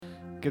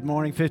Good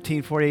morning,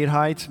 1548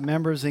 Heights,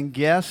 members and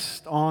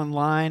guests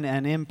online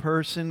and in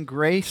person.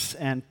 Grace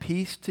and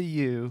peace to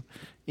you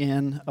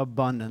in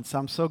abundance.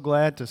 I'm so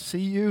glad to see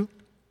you.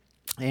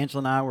 Angela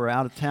and I were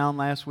out of town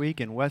last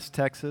week in West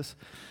Texas,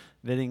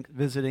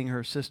 visiting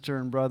her sister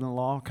and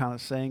brother-in-law, kind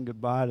of saying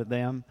goodbye to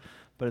them.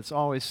 But it's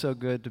always so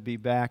good to be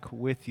back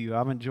with you.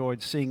 I've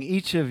enjoyed seeing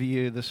each of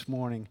you this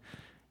morning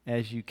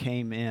as you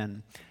came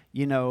in.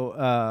 You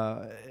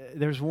know,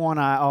 there's one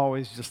I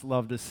always just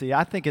love to see.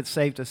 I think it's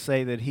safe to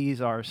say that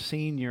he's our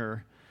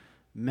senior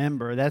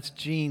member. That's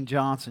Gene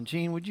Johnson.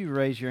 Gene, would you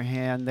raise your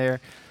hand there?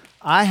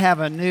 I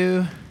have a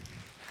new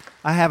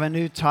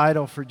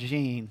title for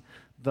Gene,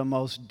 the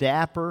most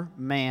dapper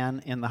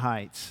man in the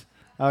Heights.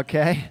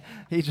 Okay?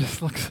 He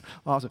just looks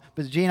awesome.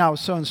 But Gene, I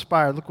was so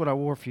inspired. Look what I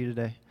wore for you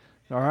today.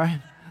 All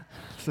right?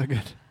 So good.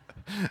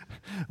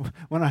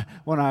 When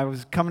I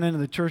was coming into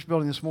the church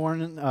building this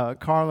morning,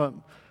 Carla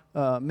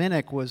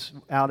Minnick was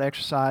out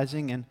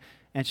exercising,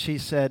 and she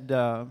said,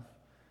 do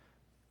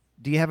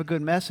you have a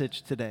good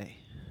message today?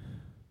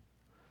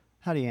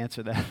 How do you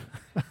answer that?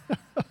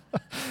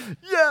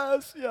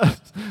 Yes.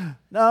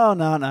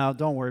 No,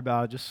 don't worry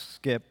about it. Just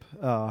skip.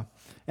 And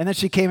then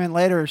she came in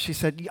later, and she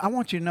said, I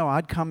want you to know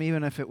I'd come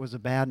even if it was a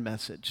bad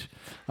message,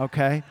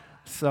 okay?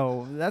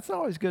 So that's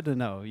always good to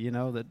know,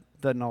 that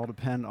doesn't all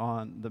depend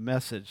on the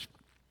message.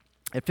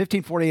 At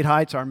 1548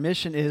 Heights, our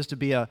mission is to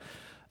be a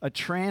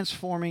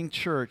transforming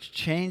church,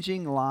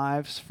 changing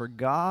lives for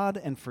God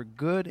and for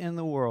good in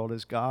the world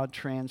as God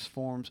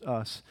transforms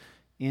us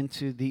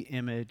into the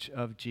image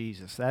of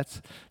Jesus.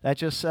 That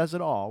just says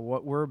it all.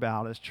 What we're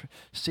about is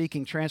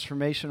seeking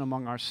transformation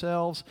among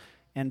ourselves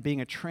and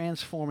being a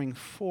transforming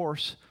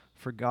force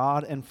for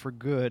God and for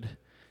good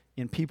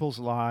in people's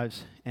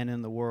lives and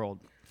in the world.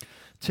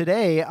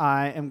 Today,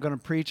 I am going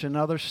to preach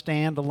another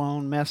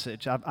standalone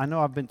message. I know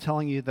I've been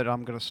telling you that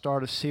I'm going to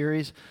start a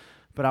series,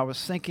 but I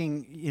was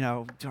thinking,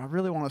 do I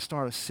really want to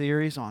start a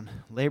series on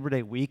Labor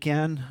Day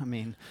weekend? I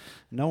mean,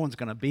 no one's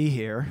going to be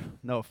here,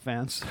 no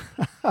offense.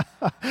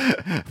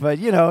 But,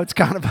 it's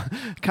kind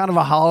of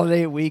a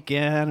holiday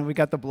weekend, and we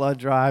got the blood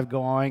drive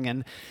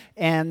going.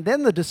 And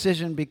then the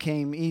decision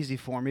became easy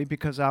for me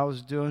because I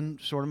was doing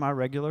sort of my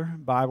regular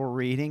Bible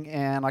reading,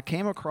 and I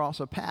came across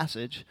a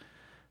passage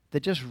that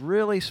just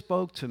really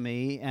spoke to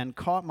me and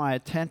caught my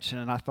attention.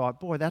 And I thought,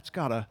 boy, that's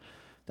got a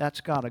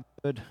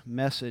good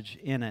message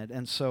in it.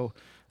 And so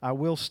I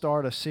will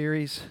start a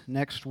series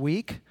next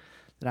week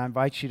that I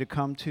invite you to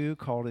come to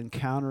called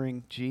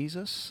Encountering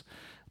Jesus.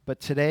 But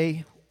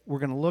today we're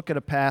going to look at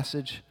a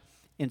passage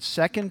in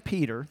 2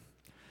 Peter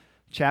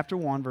chapter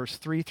 1, verse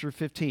 3 through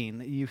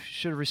 15. You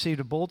should have received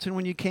a bulletin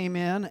when you came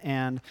in,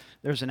 and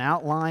there's an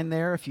outline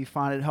there. If you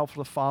find it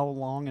helpful to follow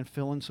along and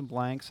fill in some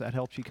blanks, that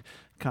helps you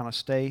kind of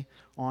stay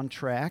on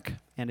track.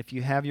 And if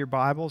you have your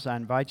Bibles, I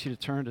invite you to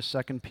turn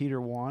to 2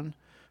 Peter 1,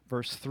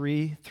 verse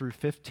 3 through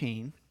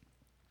 15,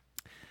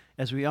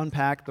 as we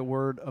unpack the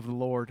word of the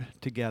Lord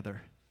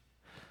together.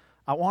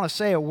 I want to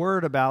say a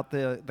word about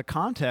the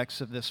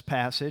context of this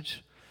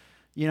passage.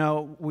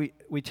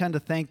 We tend to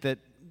think that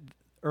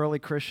early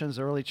Christians,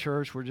 the early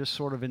church, were just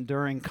sort of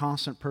enduring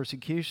constant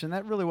persecution.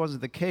 That really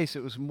wasn't the case.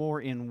 It was more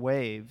in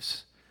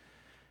waves.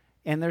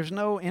 And there's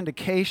no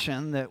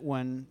indication that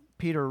when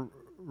Peter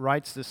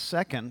writes the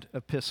second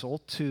epistle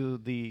to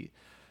the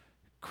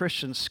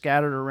Christians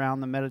scattered around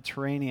the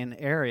Mediterranean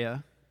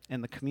area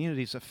and the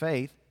communities of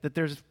faith, that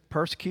there's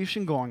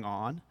persecution going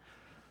on.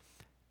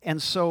 And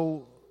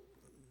so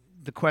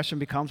the question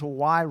becomes, well,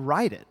 why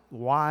write it?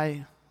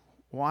 Why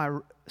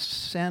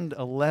send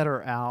a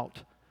letter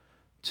out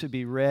to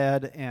be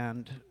read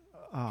and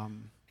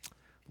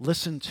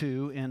listened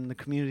to in the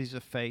communities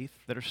of faith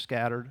that are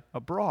scattered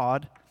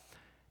abroad?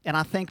 And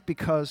I think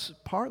because,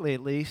 partly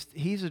at least,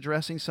 he's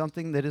addressing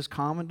something that is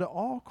common to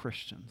all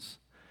Christians.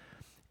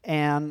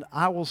 And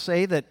I will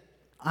say that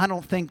I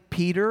don't think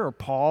Peter or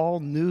Paul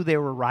knew they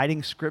were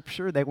writing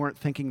Scripture. They weren't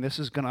thinking this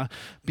is going to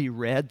be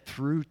read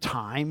through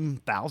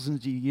time,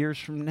 thousands of years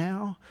from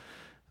now.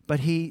 But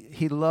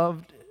he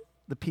loved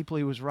the people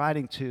he was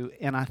writing to,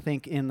 and I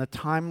think in the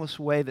timeless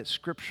way that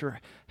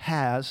Scripture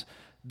has,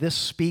 this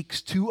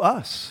speaks to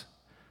us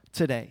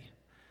today.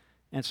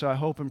 And so I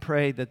hope and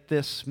pray that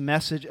this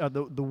message,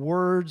 the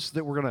words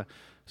that we're going to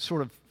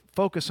sort of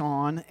focus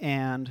on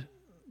and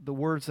the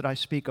words that I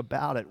speak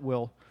about it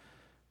will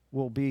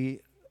be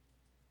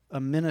a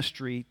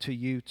ministry to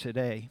you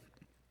today.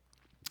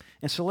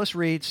 And so let's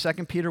read 2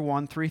 Peter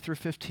 1, 3 through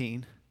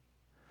 15.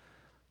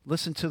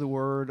 Listen to the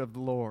word of the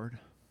Lord.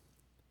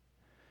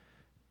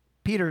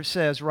 Peter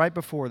says right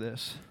before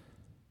this,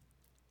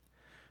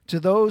 to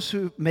those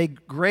who may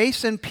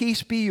grace and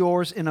peace be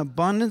yours in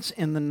abundance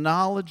in the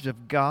knowledge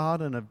of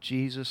God and of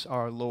Jesus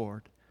our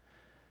Lord.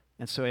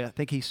 And so I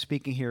think he's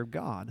speaking here of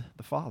God,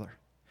 the Father.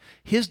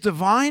 His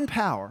divine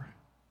power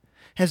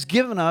has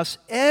given us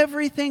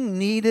everything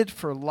needed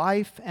for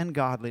life and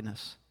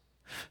godliness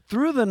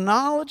through the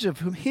knowledge of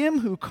Him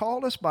who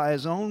called us by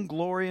His own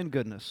glory and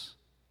goodness.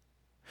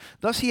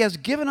 Thus He has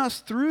given us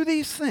through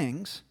these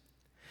things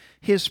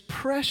His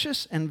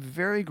precious and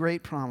very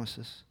great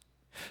promises,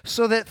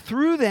 so that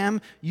through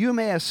them you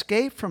may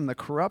escape from the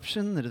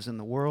corruption that is in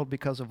the world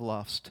because of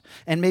lust,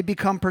 and may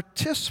become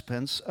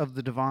participants of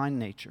the divine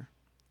nature.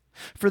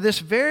 For this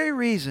very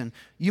reason,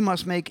 you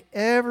must make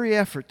every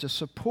effort to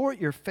support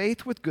your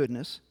faith with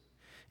goodness,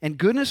 and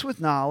goodness with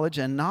knowledge,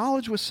 and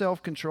knowledge with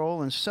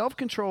self-control, and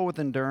self-control with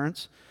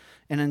endurance,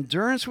 and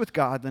endurance with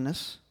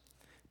godliness,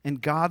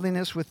 and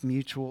godliness with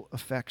mutual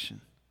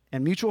affection,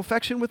 and mutual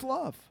affection with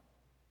love.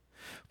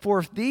 For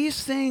if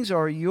these things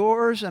are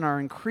yours and are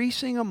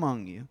increasing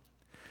among you,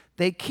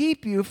 they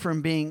keep you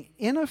from being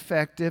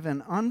ineffective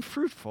and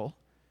unfruitful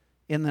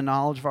in the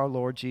knowledge of our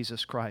Lord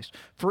Jesus Christ.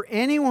 For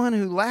anyone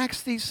who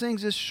lacks these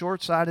things is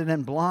short-sighted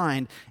and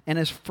blind, and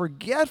is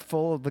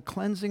forgetful of the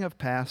cleansing of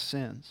past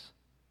sins.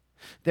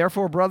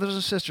 Therefore, brothers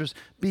and sisters,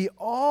 be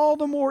all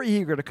the more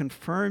eager to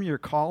confirm your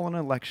call and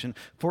election,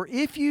 for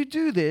if you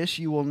do this,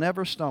 you will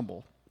never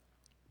stumble.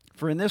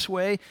 For in this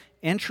way,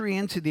 entry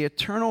into the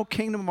eternal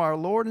kingdom of our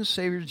Lord and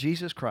Savior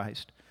Jesus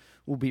Christ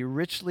will be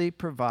richly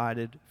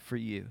provided for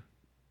you.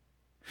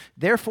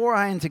 Therefore,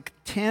 I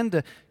intend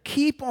to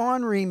keep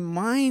on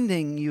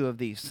reminding you of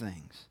these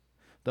things.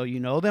 Though you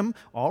know them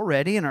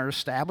already and are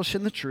established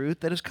in the truth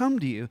that has come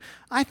to you,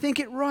 I think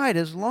it right,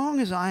 as long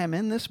as I am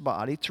in this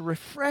body, to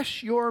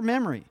refresh your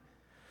memory,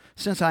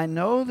 since I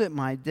know that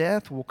my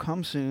death will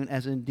come soon,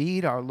 as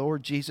indeed our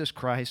Lord Jesus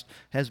Christ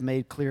has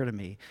made clear to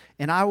me.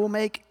 And I will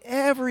make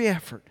every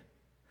effort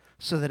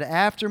so that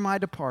after my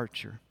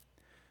departure,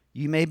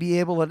 you may be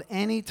able at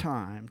any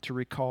time to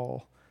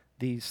recall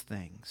these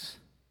things.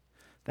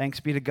 Thanks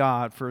be to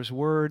God for His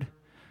Word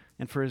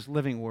and for His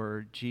living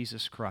Word,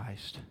 Jesus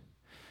Christ.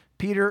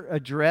 Peter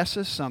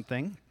addresses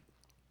something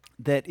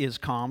that is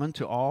common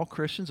to all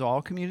Christians,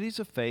 all communities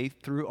of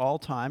faith through all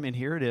time. And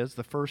here it is,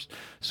 the first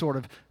sort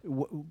of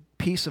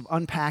piece of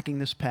unpacking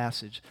this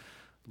passage.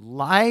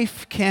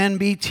 Life can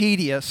be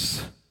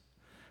tedious,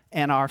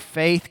 and our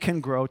faith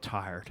can grow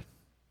tired.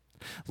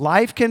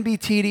 Life can be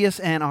tedious,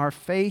 and our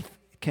faith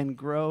can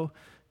grow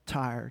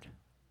tired.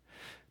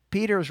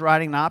 Peter is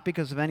writing not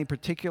because of any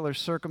particular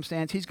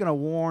circumstance. He's going to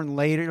warn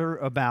later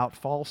about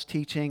false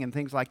teaching and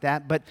things like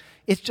that. But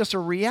it's just a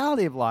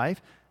reality of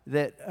life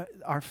that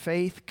our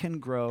faith can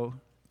grow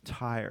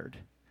tired.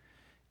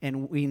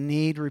 And we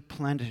need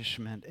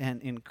replenishment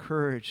and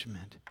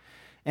encouragement.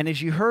 And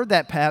as you heard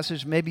that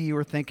passage, maybe you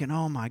were thinking,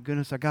 oh my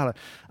goodness, I've got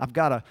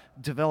to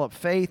develop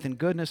faith and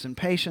goodness and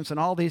patience and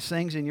all these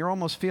things, and you're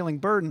almost feeling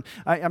burdened.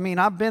 I mean,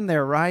 I've been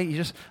there, right?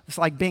 It's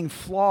like being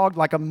flogged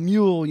like a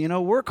mule,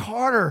 work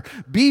harder,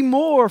 be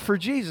more for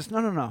Jesus.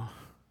 No.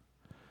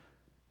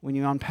 When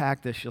you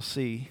unpack this, you'll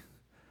see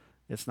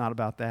it's not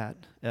about that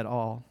at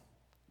all.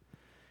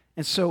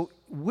 And so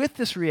with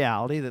this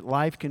reality that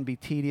life can be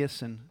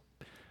tedious and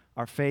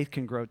our faith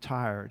can grow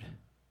tired,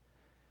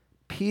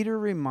 Peter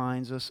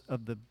reminds us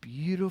of the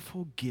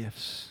beautiful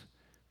gifts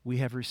we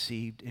have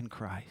received in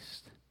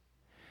Christ.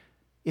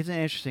 Isn't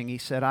it interesting? He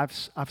said,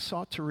 I've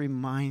sought to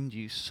remind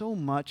you. So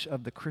much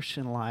of the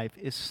Christian life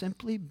is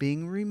simply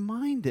being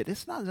reminded.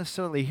 It's not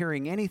necessarily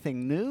hearing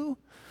anything new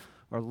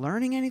or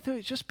learning anything.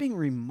 It's just being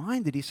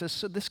reminded. He says,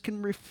 so this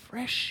can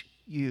refresh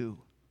you.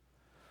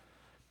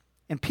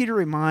 And Peter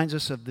reminds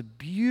us of the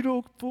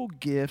beautiful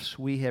gifts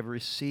we have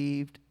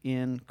received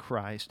in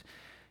Christ.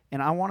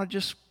 And I want to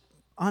just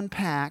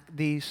unpack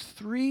these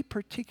three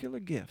particular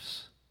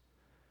gifts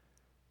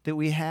that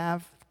we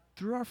have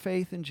through our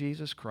faith in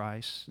Jesus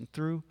Christ and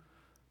through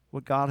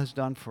what God has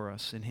done for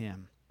us in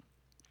Him.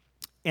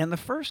 And the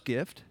first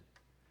gift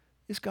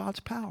is God's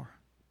power.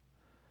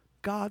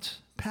 God's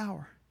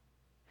power.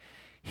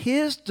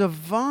 His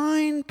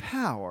divine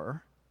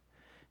power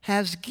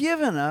has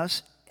given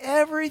us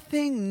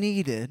everything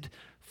needed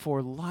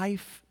for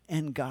life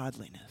and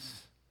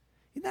godliness.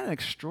 Isn't that an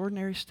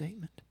extraordinary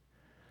statement?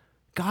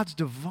 God's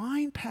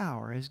divine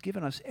power has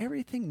given us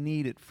everything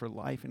needed for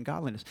life and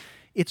godliness.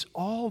 It's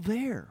all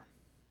there,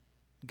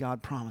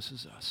 God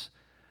promises us.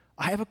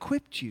 I have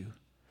equipped you.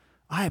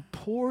 I have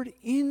poured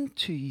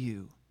into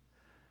you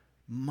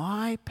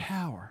my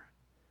power.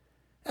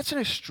 That's an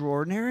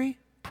extraordinary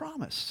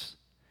promise.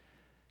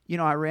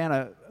 I ran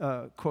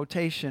a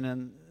quotation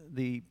in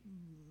the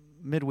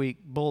midweek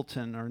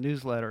bulletin or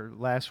newsletter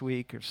last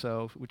week or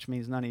so, which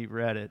means none of you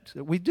read it.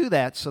 We do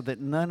that so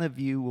that none of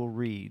you will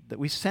read, that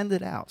we send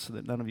it out so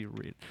that none of you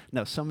read it.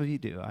 No, some of you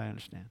do, I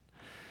understand.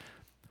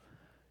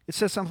 It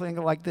says something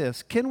like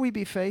this: can we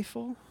be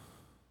faithful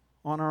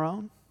on our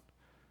own?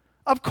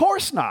 Of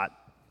course not.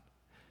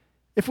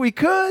 If we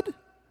could,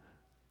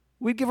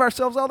 we'd give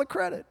ourselves all the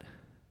credit.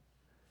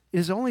 It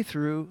is only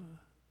through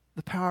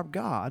the power of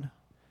God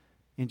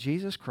in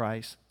Jesus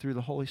Christ, through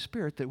the Holy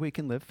Spirit, that we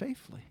can live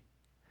faithfully.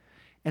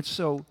 And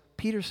so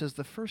Peter says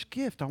the first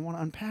gift I want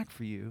to unpack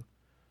for you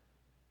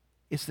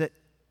is that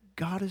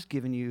God has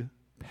given you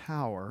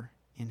power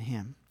in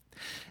Him.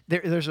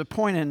 There's a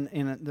point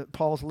in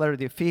Paul's letter to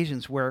the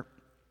Ephesians where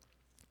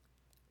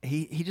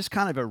he just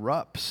kind of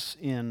erupts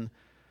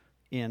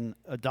in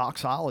a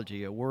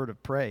doxology, a word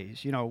of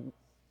praise.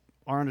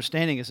 Our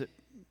understanding is that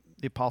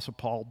the Apostle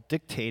Paul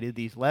dictated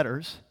these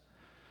letters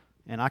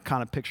And I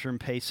kind of picture him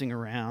pacing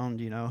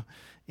around,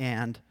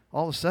 and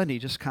all of a sudden he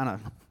just kind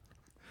of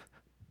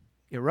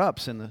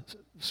erupts, and the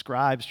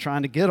scribe's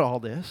trying to get all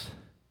this.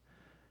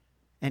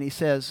 And he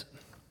says,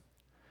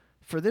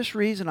 "For this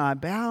reason I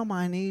bow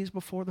my knees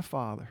before the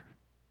Father,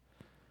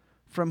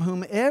 from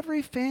whom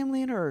every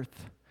family in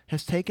earth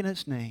has taken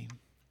its name.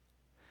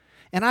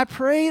 And I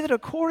pray that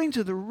according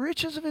to the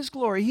riches of his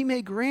glory, he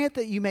may grant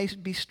that you may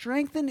be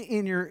strengthened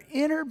in your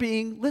inner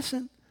being,"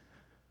 listen,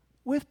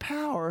 "with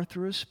power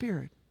through his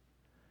Spirit,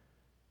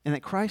 and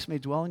that Christ may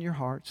dwell in your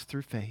hearts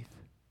through faith.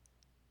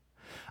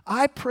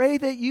 I pray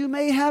that you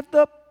may have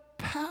the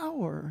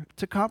power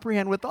to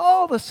comprehend with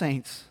all the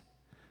saints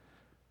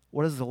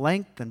what is the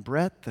length and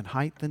breadth and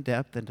height and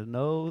depth, and to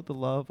know the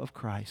love of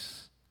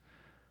Christ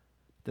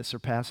that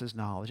surpasses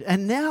knowledge.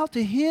 And now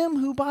to him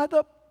who by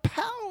the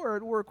power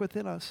at work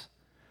within us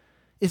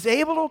is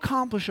able to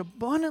accomplish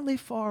abundantly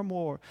far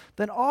more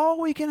than all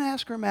we can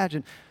ask or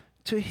imagine.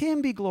 To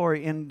him be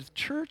glory in the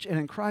church and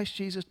in Christ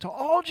Jesus to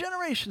all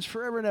generations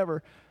forever and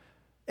ever.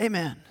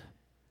 Amen."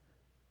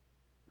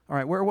 All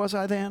right, where was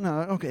I then?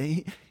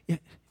 Okay.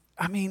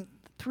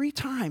 3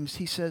 times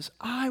he says,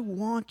 "I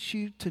want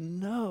you to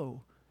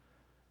know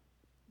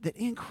that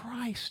in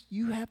Christ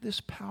you have this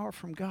power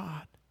from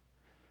God.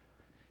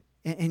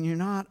 And you're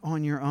not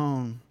on your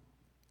own."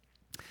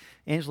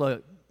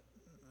 Angela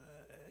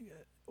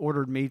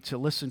ordered me to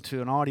listen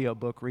to an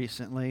audiobook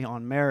recently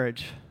on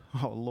marriage.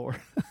 Oh,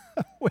 Lord.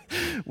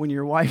 When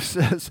your wife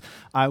says,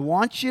 "I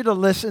want you to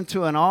listen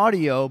to an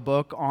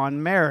audiobook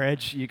on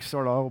marriage," you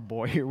sort of, oh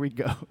boy, here we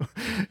go,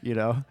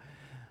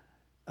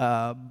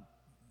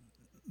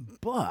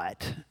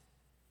 But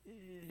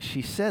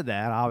she said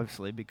that,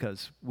 obviously,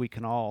 because we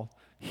can all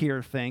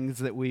hear things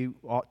that we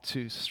ought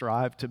to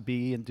strive to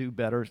be and do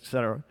better,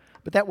 etc.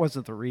 But that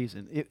wasn't the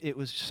reason. It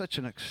was such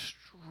an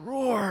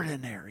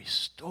extraordinary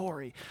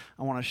story.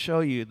 I want to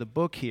show you the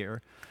book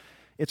here.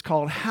 It's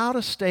called How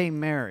to Stay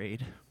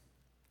Married,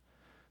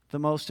 the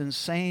Most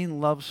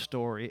Insane Love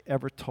Story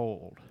Ever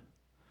Told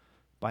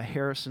by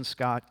Harrison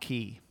Scott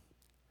Key.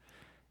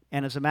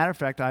 And as a matter of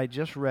fact, I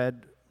just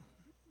read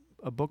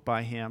a book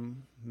by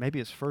him, maybe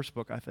his first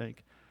book, I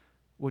think,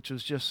 which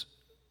was just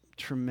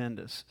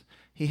tremendous.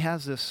 He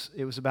has this,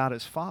 it was about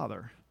his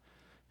father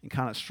and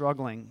kind of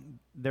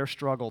their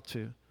struggle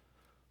to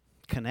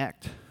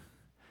connect.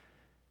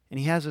 And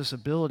he has this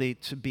ability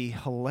to be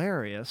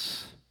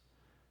hilarious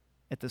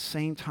at the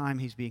same time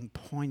he's being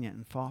poignant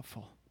and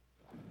thoughtful.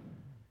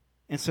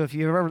 And so if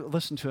you ever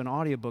listen to an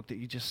audiobook that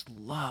you just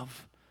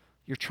love,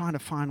 you're trying to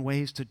find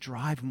ways to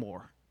drive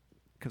more,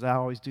 because I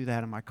always do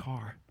that in my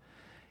car.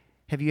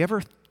 Have you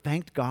ever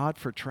thanked God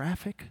for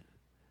traffic?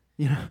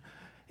 And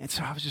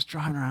so I was just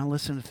driving around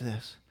listening to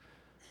this.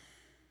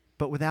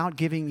 But without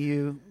giving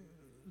you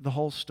the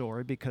whole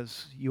story,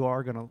 because you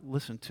are going to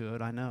listen to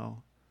it, I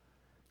know.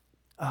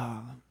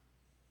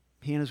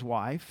 He and his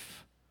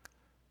wife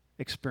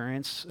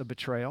experienced a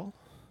betrayal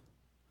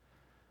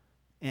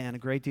and a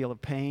great deal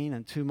of pain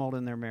and tumult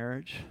in their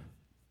marriage.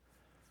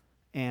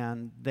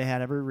 And they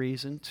had every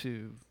reason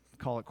to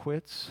call it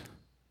quits.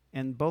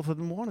 And both of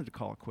them wanted to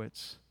call it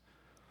quits.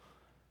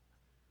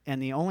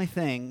 And the only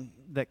thing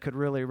that could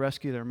really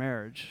rescue their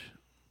marriage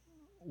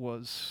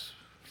was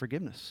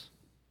forgiveness.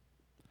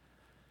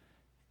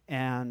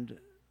 And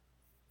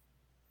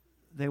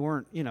they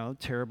weren't,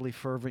 terribly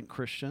fervent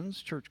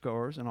Christians,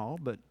 churchgoers and all,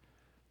 but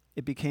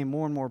it became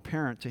more and more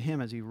apparent to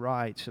him as he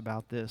writes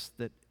about this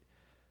that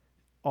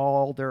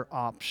all their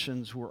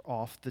options were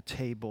off the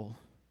table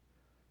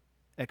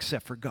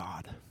except for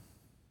God.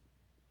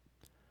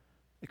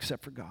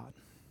 Except for God.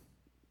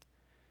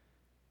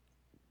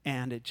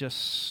 And it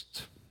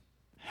just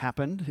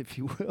happened, if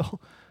you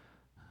will,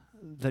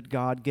 that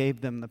God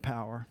gave them the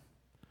power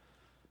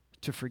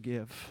to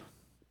forgive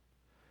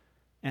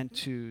and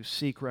to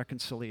seek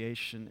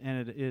reconciliation.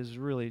 And it is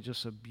really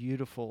just a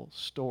beautiful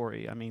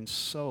story. I mean,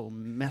 so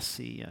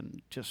messy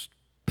and just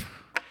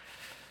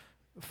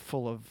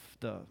full of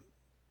the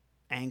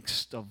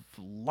angst of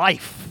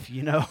life,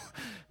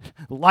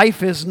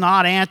 Life is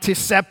not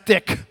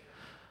antiseptic.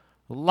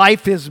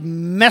 Life is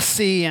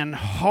messy and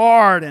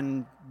hard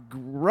and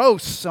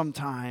gross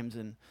sometimes,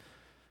 and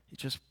it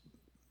just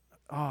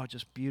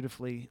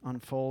beautifully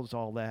unfolds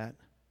all that.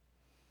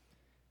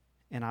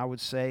 And I would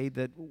say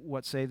that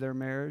what saved their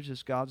marriage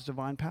is God's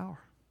divine power.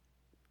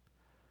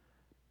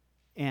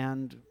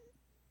 And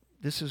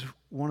this is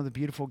one of the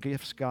beautiful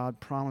gifts God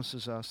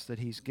promises us that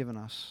he's given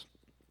us.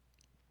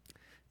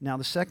 Now,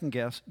 the second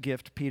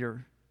gift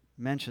Peter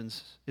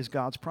mentions is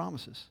God's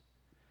promises.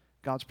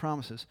 God's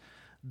promises.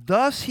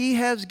 Thus he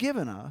has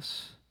given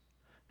us,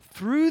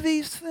 through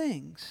these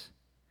things,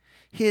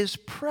 his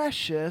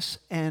precious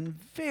and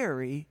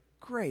very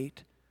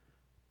great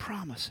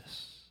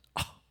promises.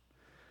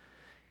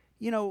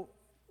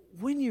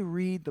 When you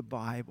read the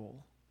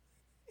Bible,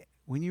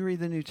 when you read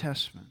the New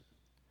Testament,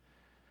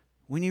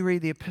 when you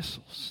read the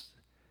epistles,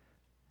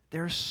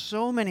 there are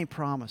so many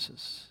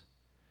promises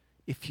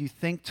if you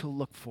think to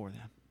look for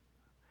them.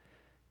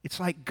 It's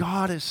like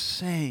God is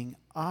saying,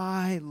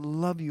 I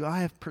love you. I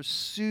have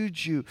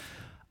pursued you.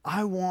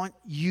 I want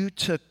you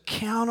to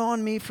count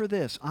on me for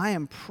this. I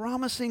am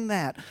promising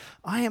that.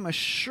 I am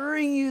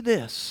assuring you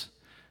this.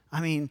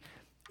 I mean,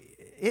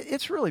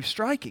 it's really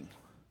striking.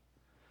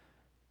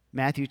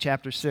 Matthew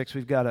chapter 6,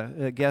 we've got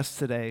a guest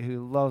today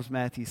who loves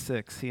Matthew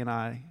 6. He and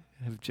I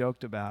have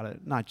joked about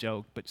it. Not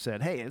joked, but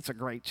said, hey, it's a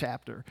great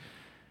chapter.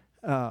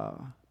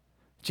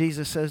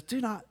 Jesus says, do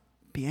not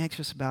be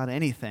anxious about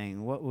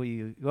anything, what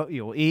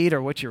you'll eat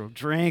or what you'll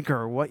drink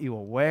or what you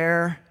will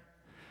wear.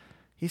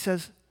 He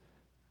says,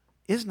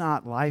 is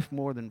not life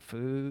more than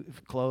food,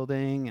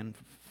 clothing and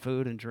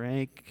food and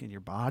drink, and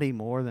your body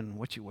more than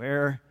what you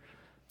wear?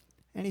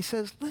 And he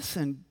says,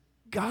 listen,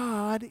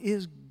 God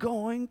is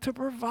going to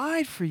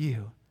provide for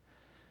you.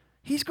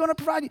 He's going to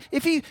provide you.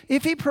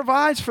 If he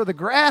provides for the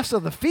grass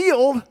of the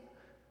field,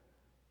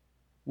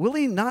 will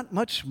he not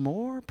much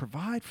more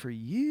provide for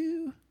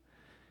you?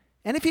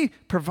 And if he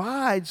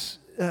provides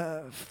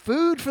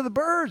food for the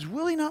birds,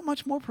 will he not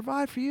much more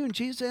provide for you? And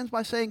Jesus ends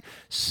by saying,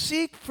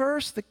 seek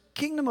first the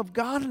kingdom of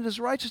God and his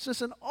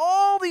righteousness, and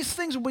all these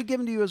things will be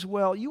given to you as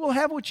well. You will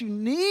have what you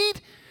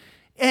need,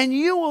 and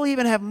you will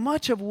even have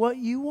much of what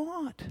you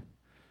want.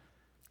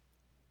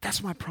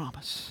 That's my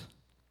promise.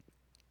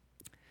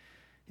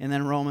 And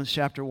then Romans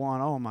chapter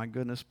 1, oh my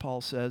goodness,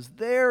 Paul says,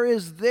 there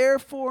is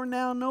therefore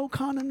now no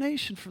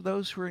condemnation for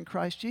those who are in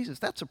Christ Jesus.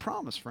 That's a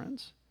promise,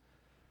 friends.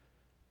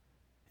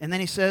 And then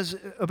he says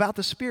about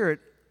the Spirit,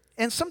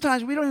 and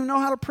sometimes we don't even know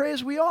how to pray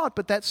as we ought,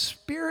 but that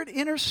Spirit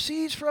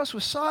intercedes for us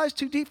with sighs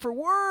too deep for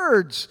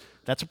words.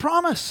 That's a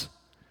promise.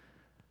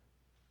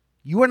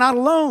 You are not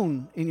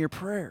alone in your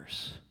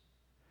prayers.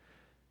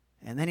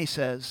 And then he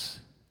says,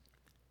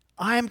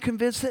 I am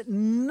convinced that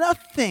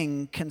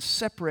nothing can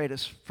separate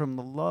us from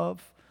the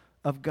love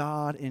of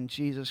God in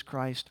Jesus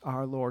Christ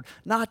our Lord.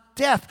 Not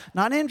death,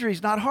 not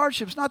injuries, not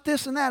hardships, not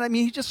this and that. I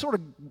mean, he just sort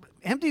of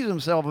empties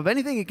himself of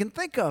anything he can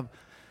think of.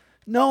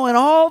 No, in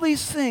all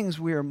these things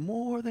we are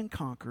more than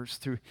conquerors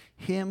through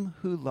him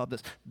who loved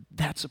us.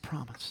 That's a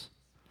promise.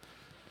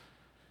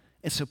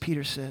 And so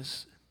Peter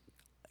says,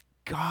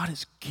 God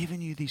has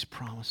given you these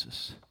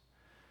promises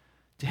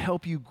to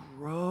help you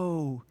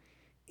grow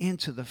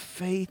into the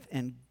faith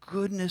and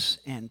goodness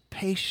and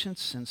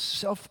patience and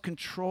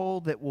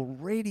self-control that will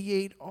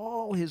radiate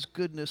all his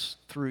goodness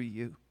through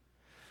you.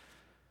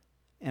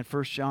 And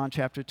 1 John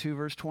chapter 2,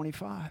 verse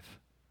 25.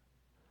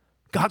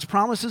 God's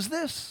promise is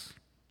this: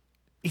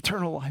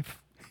 eternal life.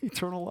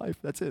 Eternal life.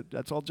 That's it.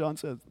 That's all John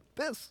says.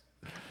 This.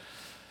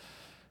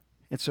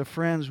 And so,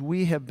 friends,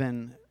 we have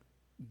been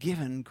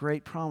given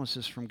great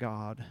promises from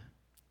God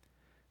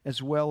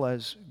as well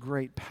as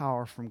great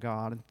power from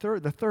God.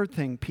 And the third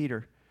thing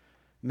Peter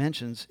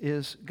mentions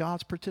is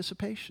God's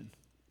participation.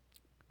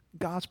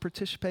 God's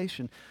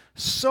participation.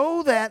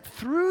 So that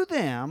through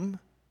them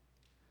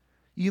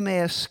you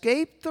may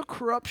escape the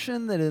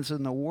corruption that is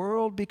in the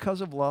world because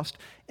of lust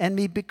and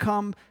may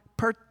become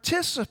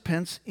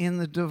participants in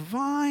the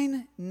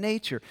divine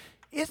nature.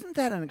 Isn't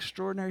that an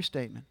extraordinary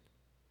statement?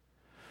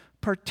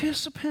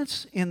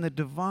 Participants in the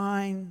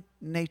divine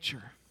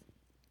nature.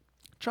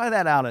 Try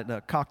that out at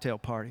a cocktail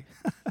party.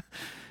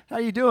 How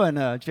you doing,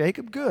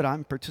 Jacob? Good.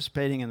 I'm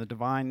participating in the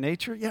divine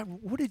nature. Yeah,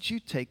 what did you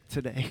take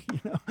today?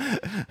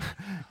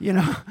 You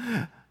know.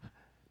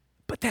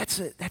 But that's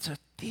a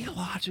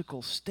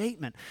theological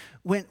statement.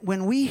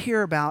 When we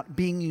hear about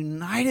being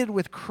united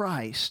with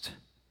Christ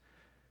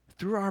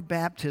through our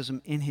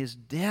baptism in his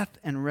death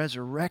and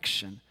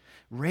resurrection,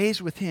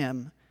 raised with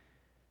him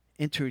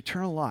into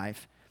eternal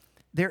life,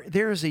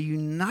 there is a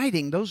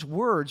uniting. Those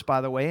words,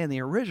 by the way, in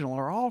the original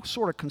are all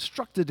sort of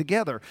constructed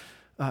together.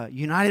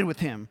 United with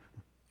him,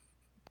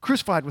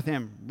 crucified with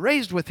him,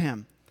 raised with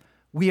him.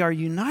 We are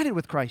united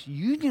with Christ,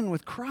 union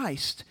with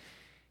Christ.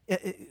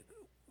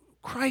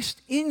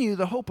 Christ in you,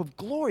 the hope of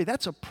glory.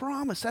 That's a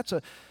promise. That's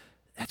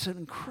an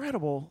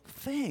incredible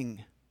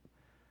thing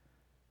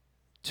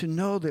to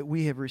know that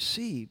we have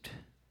received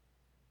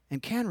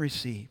and can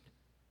receive.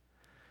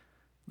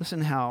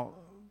 Listen how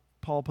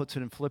Paul puts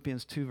it in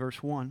Philippians 2,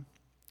 verse 1.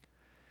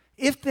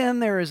 If then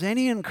there is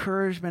any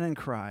encouragement in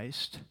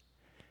Christ,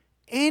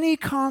 any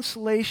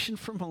consolation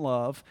from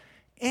love,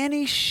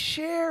 any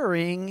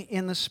sharing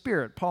in the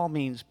Spirit. Paul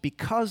means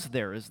because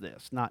there is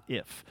this, not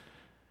if.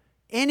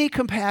 Any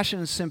compassion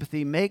and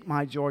sympathy, make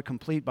my joy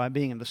complete by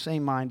being of the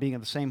same mind, being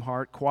of the same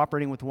heart,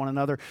 cooperating with one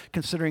another,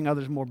 considering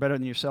others more better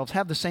than yourselves.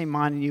 Have the same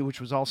mind in you which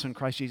was also in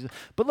Christ Jesus.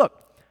 But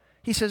look,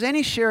 he says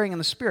any sharing in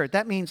the Spirit.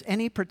 That means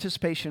any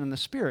participation in the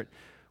Spirit.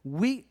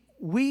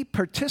 We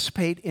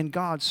participate in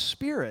God's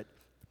Spirit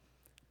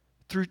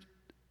through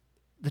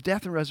the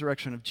death and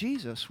resurrection of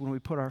Jesus when we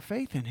put our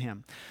faith in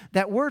him.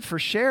 That word for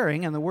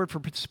sharing and the word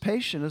for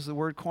participation is the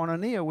word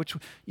koinonia, which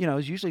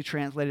is usually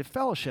translated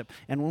fellowship.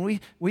 And when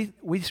we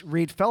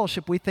read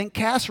fellowship, we think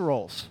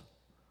casseroles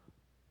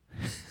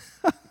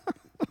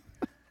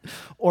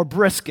or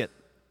brisket.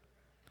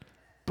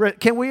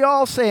 Can we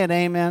all say an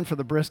amen for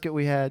the brisket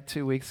we had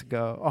 2 weeks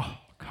ago? Oh,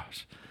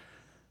 gosh.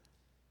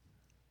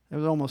 It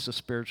was almost a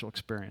spiritual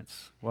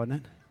experience,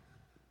 wasn't it?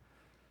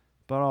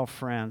 But, oh,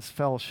 friends,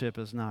 fellowship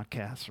is not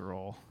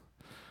casserole.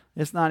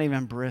 It's not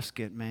even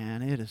brisket,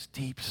 man. It is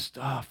deep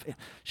stuff.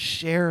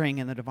 Sharing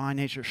in the divine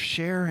nature,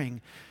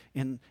 sharing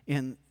in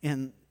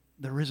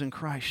the risen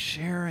Christ,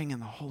 sharing in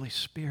the Holy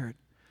Spirit,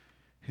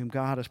 whom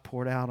God has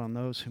poured out on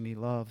those whom he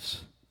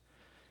loves.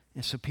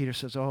 And so Peter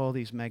says, oh,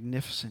 these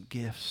magnificent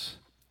gifts.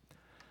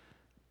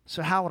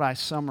 So how would I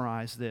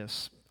summarize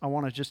this? I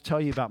want to just tell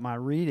you about my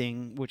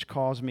reading, which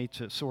caused me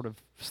to sort of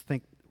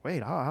think,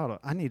 wait,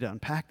 I need to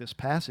unpack this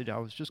passage. I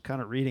was just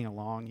kind of reading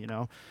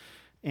along,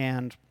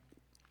 And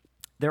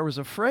there was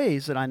a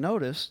phrase that I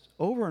noticed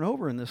over and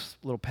over in this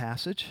little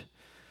passage.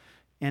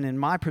 And in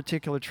my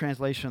particular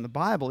translation of the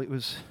Bible, it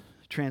was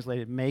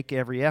translated, make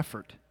every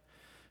effort.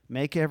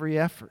 Make every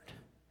effort.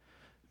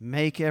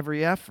 Make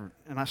every effort.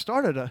 And I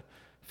started to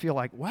feel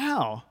like,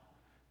 wow,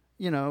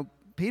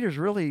 Peter's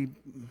really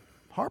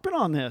harping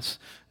on this.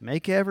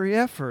 Make every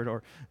effort,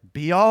 or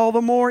be all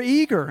the more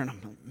eager. And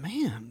I'm like,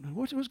 man,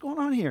 what's going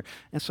on here?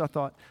 And so I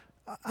thought,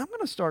 I'm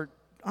going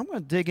to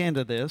dig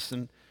into this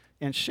and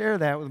share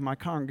that with my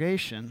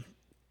congregation.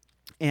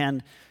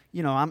 And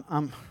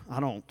I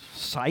don't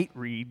sight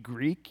read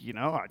Greek,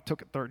 I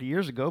took it 30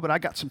 years ago, but I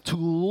got some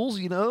tools,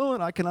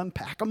 and I can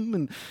unpack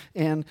them.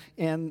 And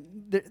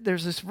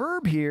there's this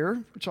verb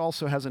here, which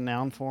also has a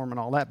noun form and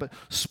all that, but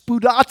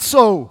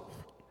spoudazo.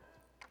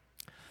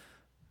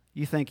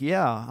 You think,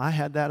 yeah, I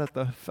had that at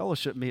the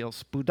fellowship meal,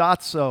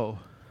 spoudazo.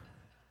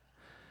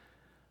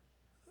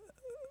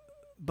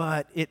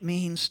 But it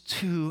means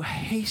to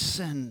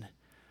hasten,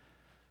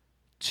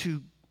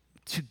 to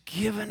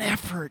give an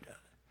effort,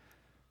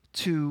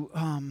 to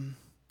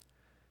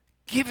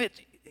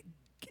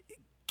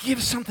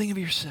give something of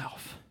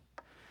yourself.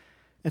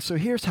 And so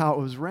here's how it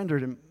was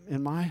rendered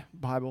in my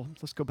Bible.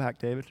 Let's go back,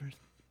 David.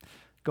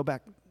 Go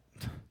back.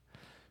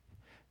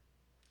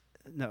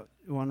 No,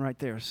 one right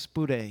there.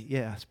 Spude.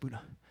 Yeah, spude.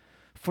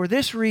 For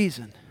this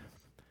reason,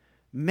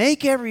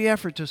 make every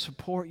effort to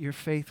support your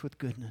faith with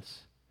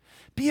goodness.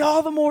 Be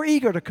all the more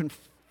eager to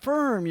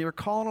confirm your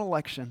call and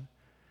election.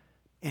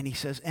 And he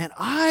says, and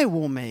I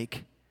will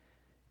make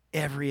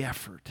every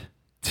effort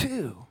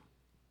too.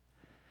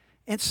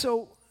 And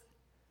so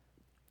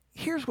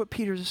here's what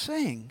Peter is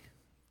saying.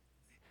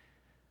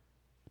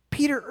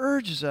 Peter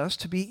urges us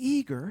to be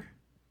eager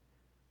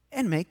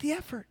and make the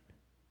effort.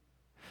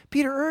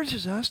 Peter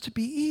urges us to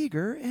be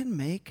eager and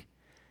make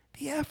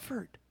the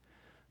effort.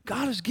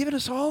 God has given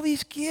us all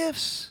these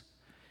gifts.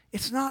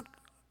 It's not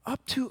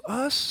up to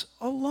us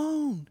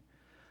alone.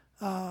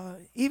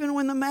 Even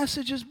when the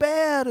message is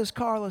bad, as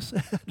Carla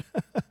said,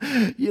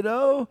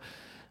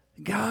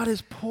 God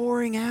is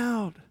pouring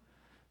out.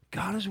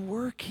 God is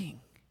working.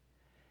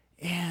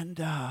 And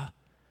wow,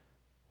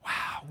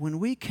 when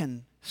we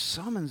can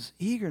summon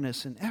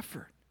eagerness and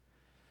effort,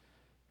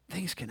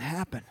 things can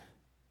happen.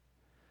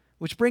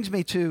 Which brings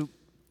me to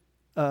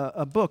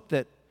a book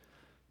that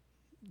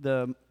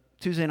the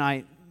Tuesday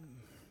night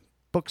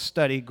book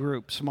study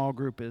group, small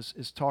group,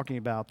 is talking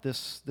about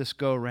this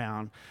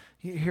go-round.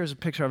 Here's a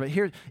picture of it.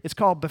 Here, it's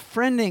called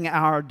Befriending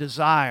Our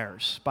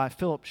Desires by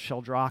Philip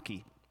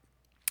Sheldrake.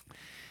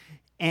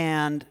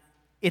 And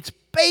it's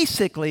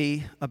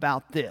basically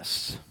about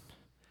this.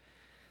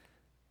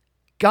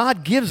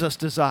 God gives us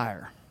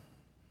desire.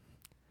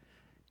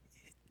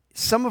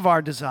 Some of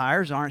our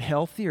desires aren't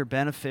healthy or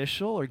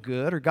beneficial or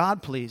good or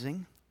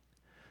God-pleasing.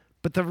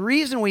 But the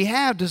reason we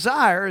have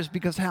desire is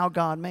because of how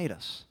God made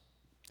us.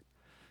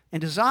 And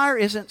desire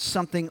isn't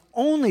something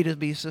only to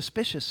be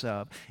suspicious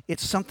of.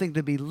 It's something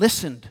to be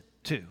listened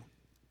to.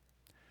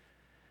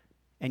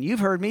 And you've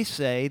heard me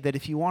say that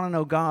if you want to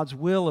know God's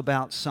will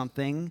about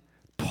something,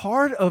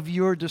 part of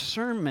your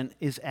discernment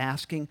is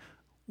asking,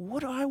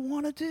 what do I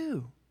want to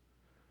do?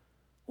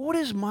 What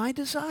is my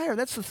desire?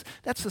 That's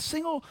the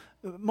single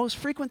most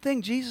frequent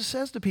thing Jesus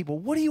says to people.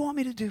 What do you want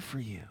me to do for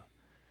you?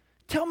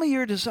 Tell me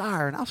your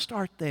desire, and I'll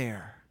start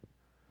there.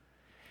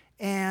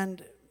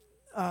 And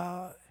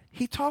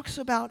he talks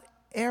about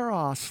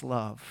eros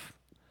love.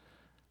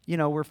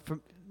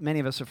 Many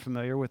of us are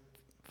familiar with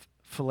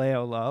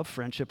phileo love,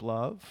 friendship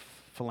love,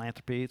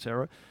 philanthropy,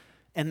 etc.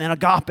 And then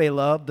agape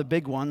love, the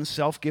big one,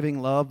 self-giving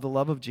love, the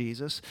love of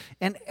Jesus.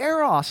 And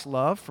eros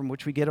love, from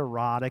which we get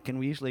erotic, and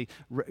we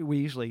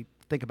usually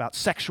think about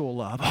sexual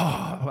love.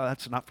 Oh, well,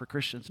 that's not for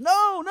Christians.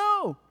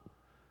 No.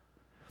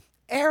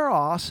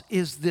 Eros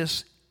is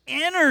this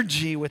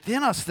energy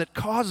within us that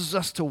causes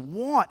us to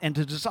want and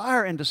to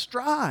desire and to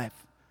strive.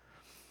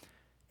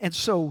 And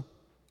so,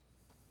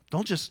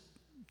 don't just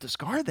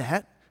discard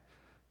that.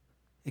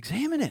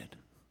 Examine it.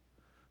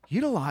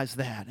 Utilize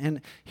that.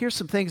 And here's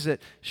some things that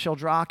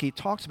Sheldrake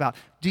talks about.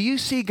 Do you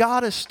see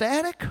God as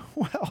static?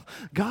 Well,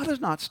 God is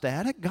not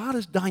static. God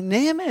is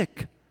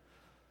dynamic.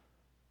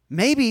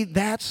 Maybe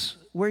that's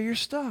where you're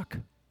stuck.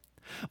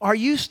 Are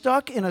you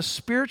stuck in a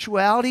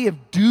spirituality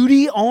of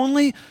duty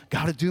only?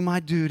 Got to do my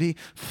duty,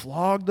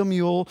 flog the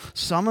mule,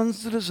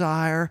 summons the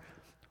desire.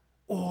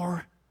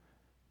 Or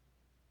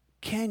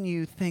can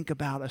you think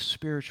about a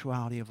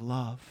spirituality of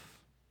love?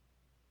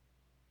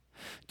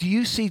 Do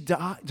you see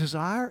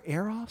desire,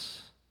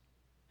 eros,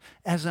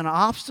 as an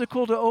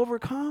obstacle to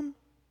overcome?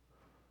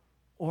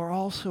 or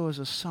also as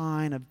a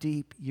sign of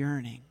deep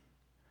yearning?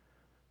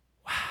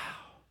 Wow.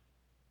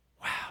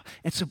 Wow.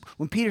 And so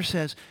when Peter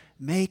says,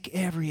 make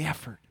every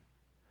effort,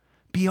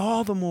 be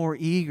all the more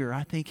eager,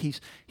 I think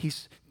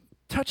he's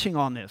touching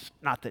on this.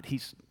 Not that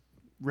he's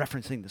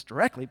referencing this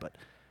directly, but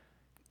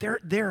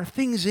there are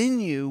things in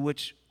you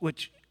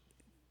which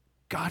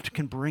God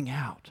can bring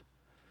out.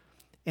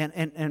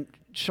 And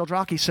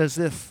Sheldrake says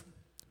this: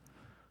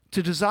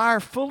 to desire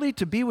fully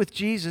to be with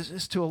Jesus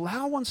is to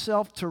allow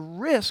oneself to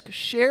risk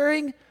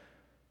sharing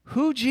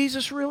who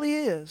Jesus really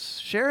is,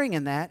 sharing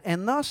in that,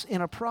 and thus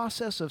in a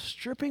process of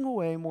stripping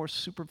away more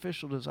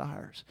superficial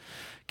desires.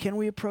 Can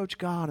we approach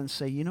God and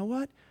say, you know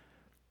what?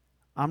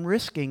 I'm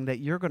risking that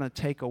you're going to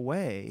take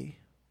away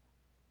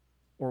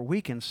or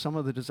weaken some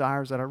of the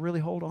desires that I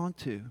really hold on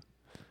to.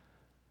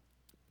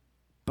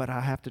 But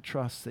I have to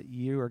trust that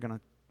you are going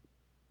to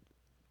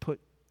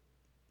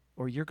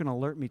you're going to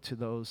alert me to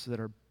those that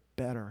are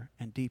better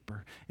and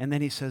deeper. And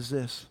then he says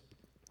this,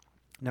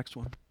 next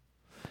one.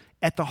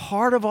 At the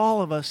heart of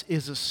all of us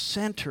is a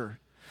center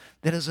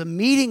that is a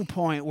meeting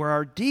point where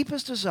our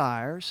deepest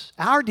desires,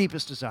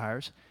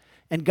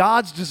 and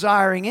God's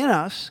desiring in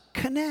us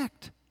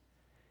connect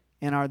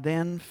and are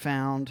then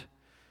found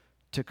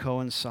to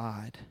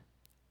coincide.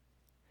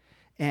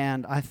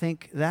 And I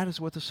think that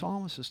is what the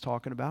psalmist is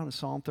talking about in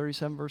Psalm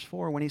 37, verse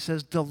 4, when he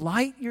says,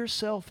 delight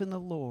yourself in the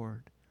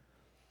Lord,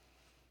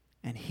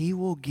 and he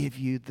will give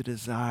you the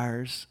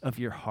desires of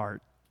your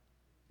heart.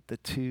 The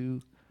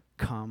two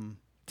come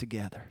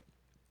together.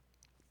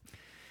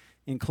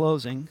 In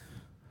closing,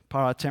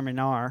 para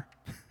terminar,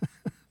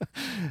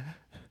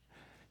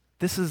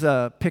 this is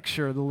a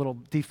picture of the little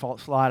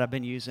default slide I've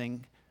been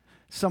using.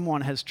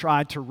 Someone has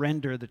tried to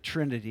render the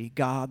Trinity,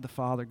 God the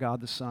Father,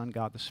 God the Son,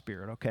 God the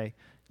Spirit, okay?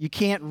 You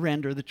can't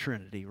render the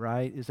Trinity,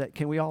 right?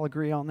 Can we all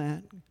agree on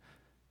that?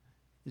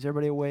 Is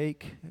everybody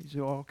awake? Is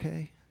it all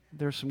okay?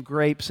 There's some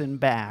grapes in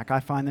back. I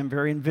find them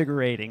very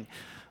invigorating.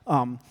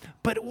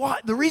 But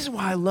the reason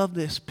why I love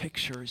this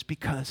picture is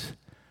because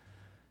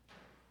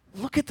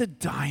look at the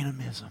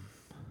dynamism.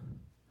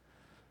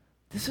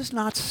 This is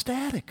not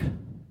static.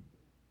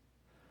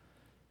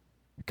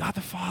 God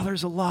the Father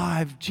is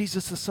alive.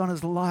 Jesus the Son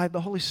is alive. The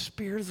Holy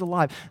Spirit is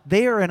alive.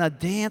 They are in a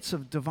dance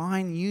of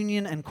divine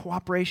union and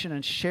cooperation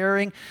and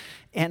sharing.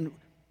 And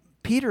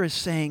Peter is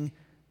saying,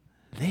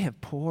 they have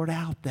poured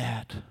out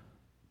that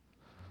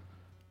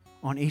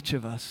on each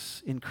of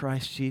us in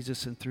Christ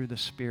Jesus and through the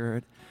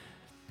Spirit.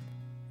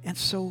 And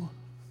so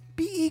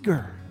be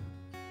eager.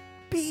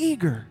 Be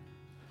eager.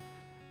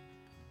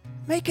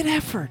 Make an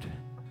effort.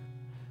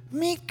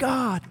 Meet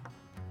God.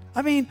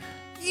 I mean,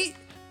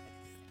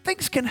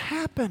 things can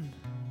happen.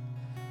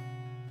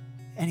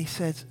 And he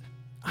says,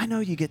 I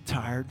know you get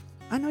tired.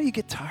 I know you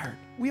get tired.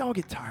 We all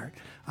get tired.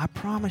 I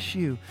promise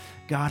you,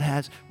 God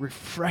has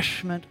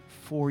refreshment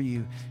for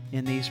you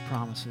in these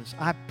promises.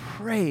 I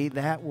pray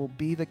that will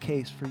be the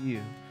case for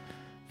you,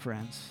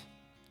 friends.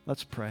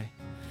 Let's pray.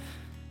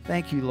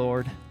 Thank you,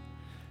 Lord,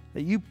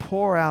 that you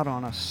pour out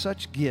on us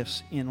such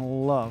gifts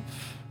in love.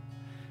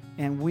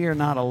 And we are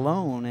not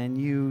alone.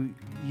 And you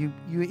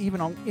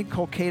even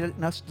inculcated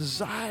in us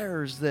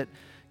desires that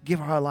give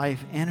our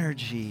life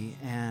energy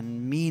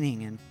and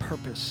meaning and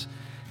purpose.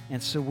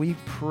 And so we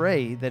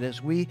pray that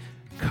as we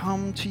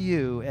come to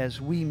you,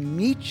 as we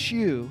meet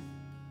you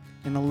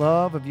in the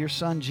love of your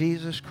Son,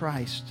 Jesus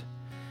Christ,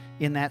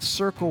 in that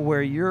circle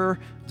where your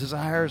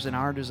desires and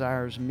our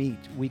desires meet,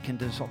 we can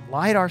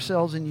delight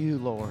ourselves in you,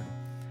 Lord,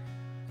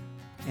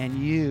 and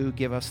you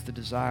give us the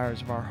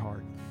desires of our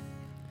heart.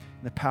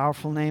 In the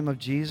powerful name of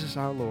Jesus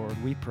our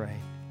Lord, we pray.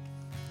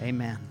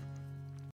 Amen.